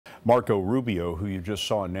Marco Rubio, who you just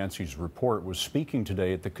saw in Nancy's report, was speaking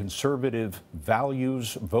today at the Conservative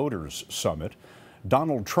Values Voters Summit.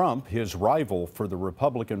 Donald Trump, his rival for the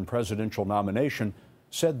Republican presidential nomination,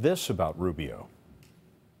 said this about Rubio.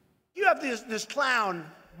 You have this clown,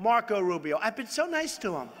 Marco Rubio. I've been so nice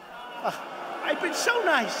to him. I've been so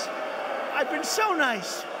nice. I've been so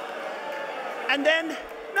nice. And then,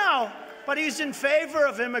 no, but he's in favor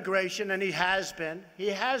of immigration, and he has been. He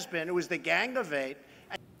has been. It was the Gang of Eight.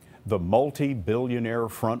 The multi-billionaire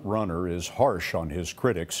front-runner is harsh on his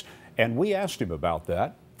critics, and we asked him about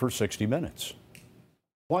that for 60 Minutes.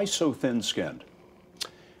 Why so thin-skinned?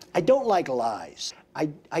 I don't like lies.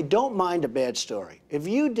 I don't mind a bad story. If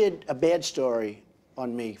you did a bad story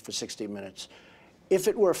on me for 60 Minutes, if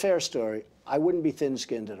it were a fair story, I wouldn't be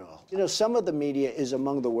thin-skinned at all. You know, some of the media is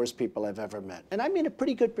among the worst people I've ever met. And I mean, a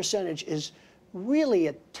pretty good percentage is really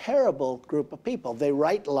a terrible group of people. They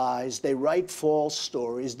write lies, they write false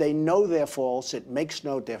stories, they know they're false, it makes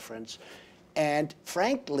no difference. And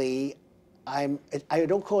frankly, I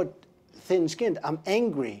don't call it thin-skinned, I'm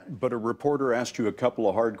angry. But a reporter asked you a couple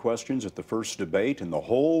of hard questions at the first debate, and the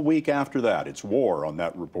whole week after that, it's war on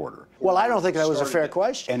that reporter. Well, I don't think that was a fair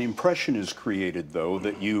question. An impression is created, though,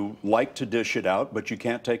 that you like to dish it out, but you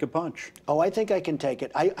can't take a punch. Oh, I think I can take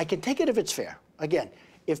it. I can take it if it's fair. Again,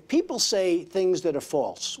 if people say things that are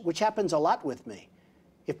false, which happens a lot with me,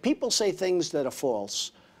 if people say things that are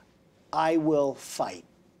false, I will fight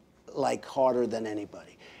like harder than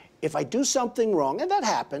anybody. If I do something wrong, and that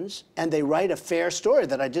happens, and they write a fair story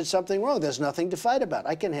that I did something wrong, there's nothing to fight about.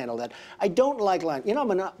 I can handle that. I don't like lying. You know,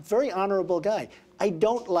 I'm a very honorable guy. I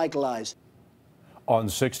don't like lies. On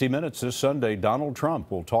 60 Minutes this Sunday, Donald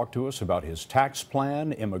Trump will talk to us about his tax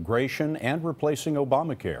plan, immigration, and replacing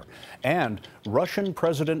Obamacare. And Russian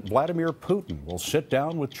President Vladimir Putin will sit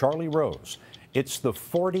down with Charlie Rose. It's the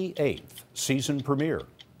 48th season premiere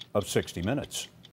of 60 Minutes.